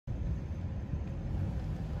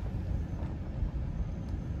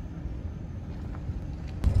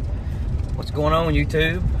What's going on,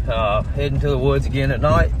 YouTube? Heading to the woods again at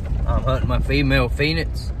night. I'm hunting my female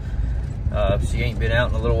phoenix. She ain't been out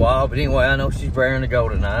in a little while, but anyway, I know she's raring to go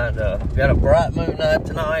tonight. We've got a bright moon night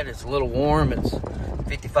tonight. It's a little warm. It's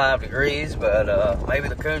 55 degrees, but maybe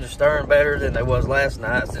the coons are stirring better than they was last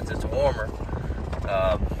night since it's warmer.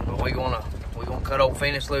 But we're gonna cut old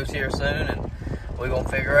Phoenix loose here soon, and we're gonna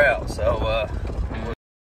figure out. So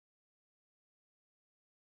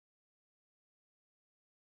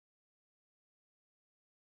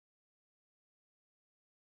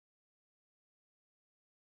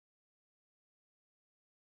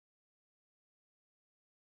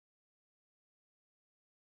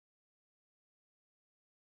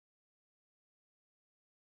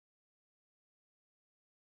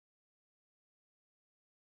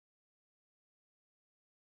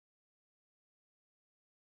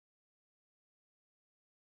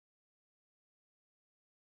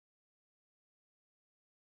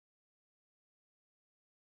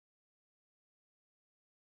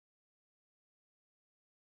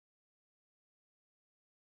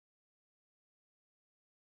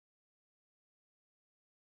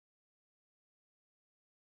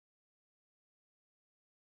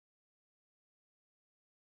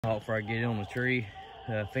before I get on the tree,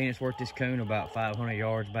 Phoenix worked this coon about 500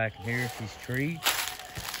 yards back in here. She's treed.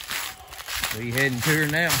 We heading to her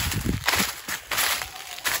now.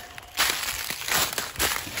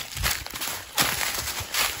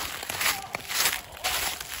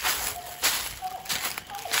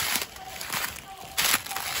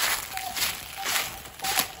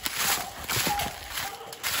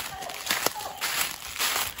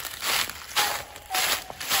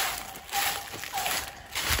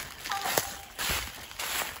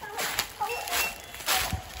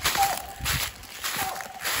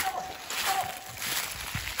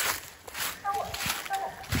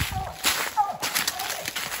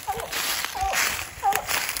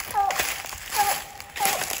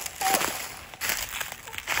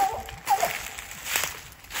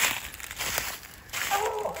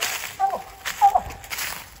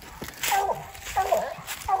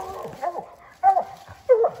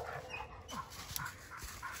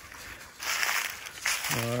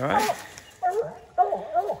 All right.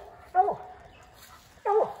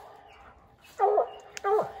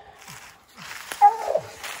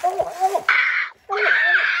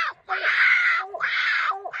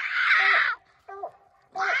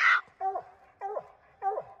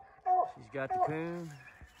 She's got the coon.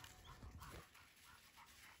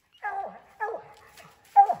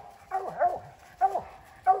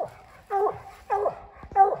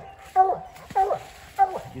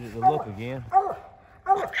 Get it to look again.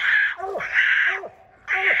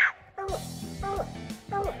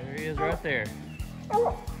 There he is right there.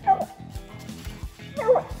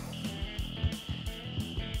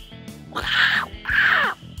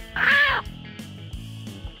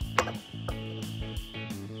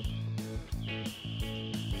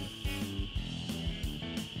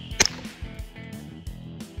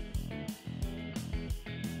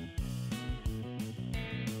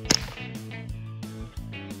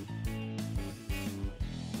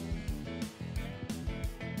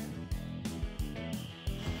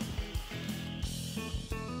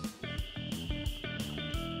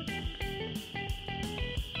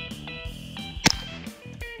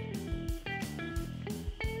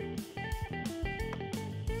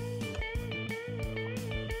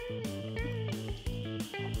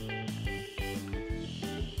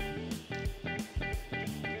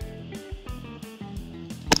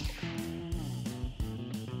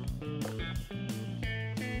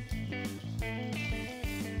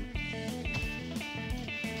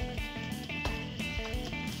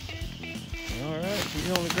 She's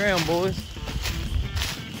on the ground, boys.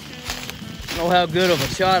 I don't know how good of a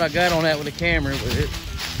shot I got on that with the camera, but it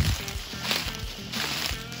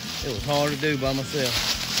was hard to do by myself.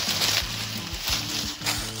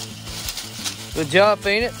 Good job,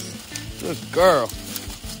 Phoenix. Good girl.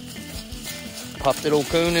 Popped that old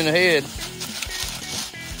coon in the head.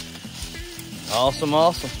 Awesome,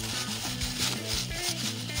 awesome.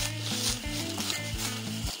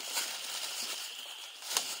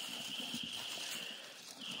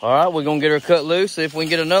 All right, we're gonna get her cut loose, see if we can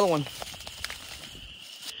get another one.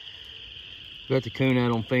 Got the coon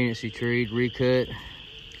out on Phoenix. She treed, recut.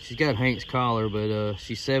 She's got Hank's collar, but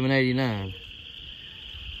she's $7.89.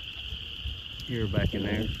 Here back in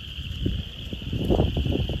there.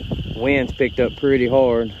 Wind's picked up pretty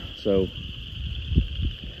hard, so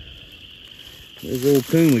there's a little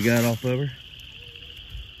coon we got off of her.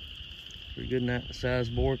 Pretty good size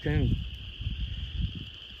boar coon.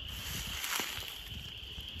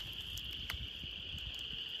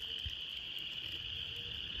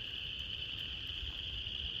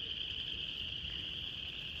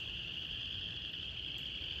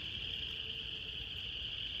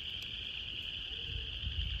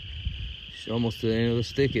 It's almost to the end of the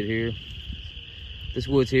thicket here. This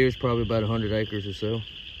woods here is probably about 100 acres or so.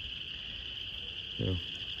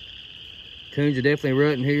 Coons are definitely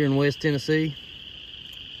rutting here in West Tennessee.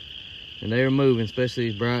 And they are moving, especially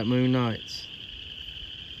these bright moon nights.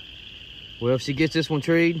 Well, if she gets this one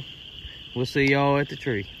treed, we'll see y'all at the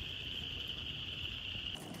tree.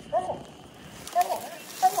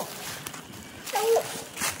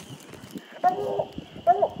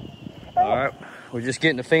 All right, we're just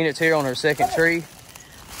getting the phoenix here on her second tree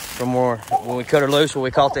from when we cut her loose, when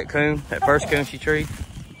we caught that coon, that first coon she treed.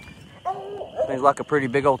 Seems like a pretty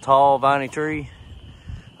big old tall viney tree.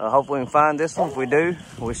 Hopefully we can find this one. If we do,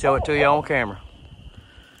 we'll show it to you on camera.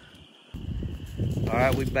 All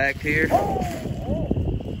right, we back here. We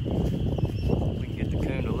can get the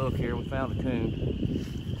coon to look here. We found the coon.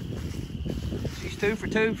 She's 2 for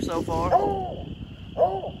 2 so far.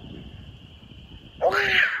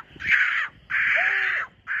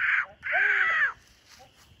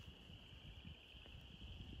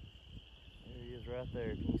 There he is right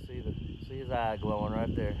there. Can you see his eye glowing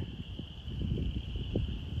right there?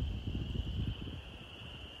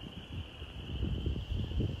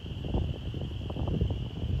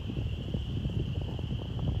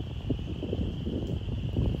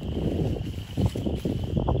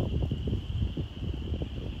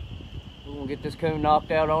 Get this coon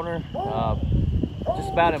knocked out on her.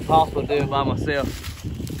 Just about impossible to do it by myself.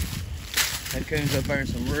 That coon's up there in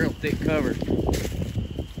some real thick cover.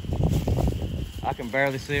 I can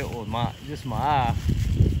barely see it with just my eye.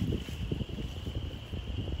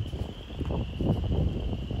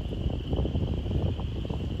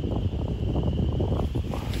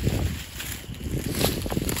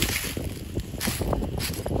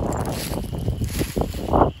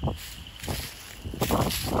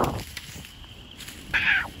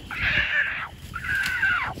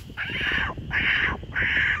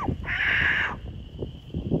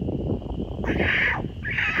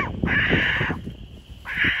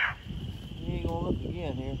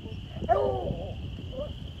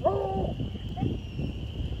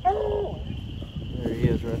 There he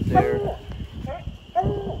is right there.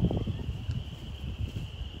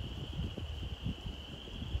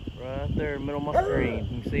 Right there in the middle of my screen.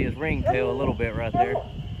 You can see his ringtail a little bit right there.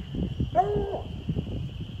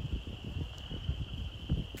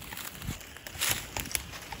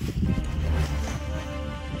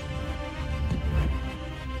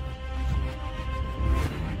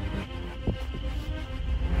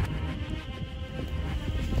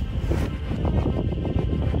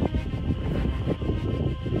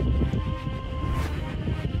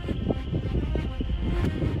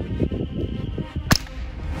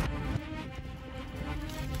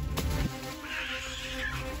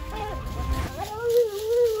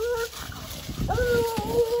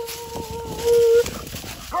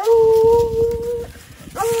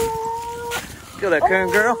 Kill that coon,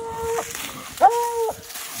 girl.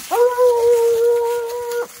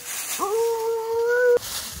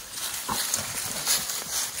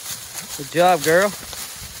 Good job, girl.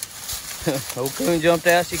 Old coon jumped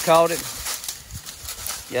out, she caught it.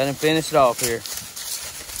 Got him finished off here.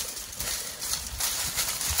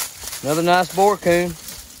 Another nice boar coon.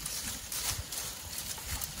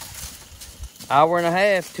 Hour and a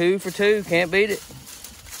half, 2 for 2, can't beat it.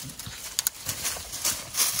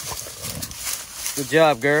 Good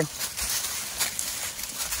job, girl.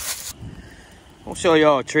 I'll show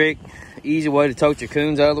y'all a trick. Easy way to tote your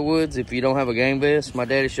coons out of the woods if you don't have a game vest. My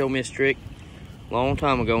daddy showed me this trick a long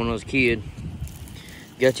time ago when I was a kid.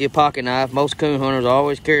 Got you a pocket knife. Most coon hunters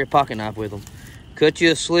always carry a pocket knife with them. Cut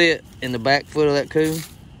you a slit in the back foot of that coon.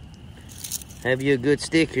 Have you a good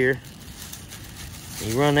stick here.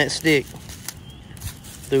 You run that stick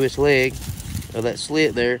through its leg, or that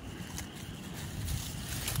slit there.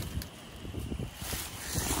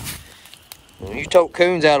 When you tote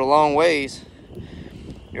coons out a long ways,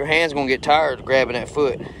 your hand's gonna get tired grabbing that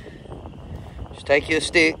foot. Just take you a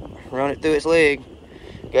stick, run it through its leg,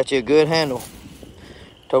 got you a good handle.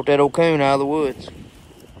 Tote that old coon out of the woods.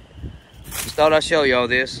 Just thought I'd show y'all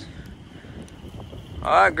this.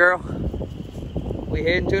 All right, girl, we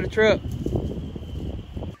heading to the truck.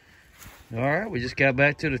 All right, we just got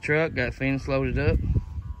back to the truck, got Phoenix loaded up.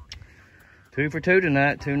 2 for 2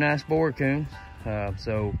 tonight, 2 nice boar coons.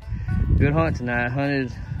 So good hunt tonight.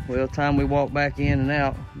 Hunted, well, time we walked back in and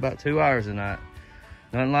out, about 2 hours tonight.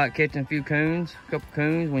 Nothing like catching a few coons, a couple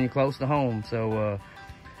coons when you're close to home. So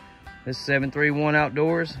this is 731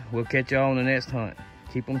 Outdoors. We'll catch y'all on the next hunt.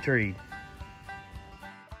 Keep them treed.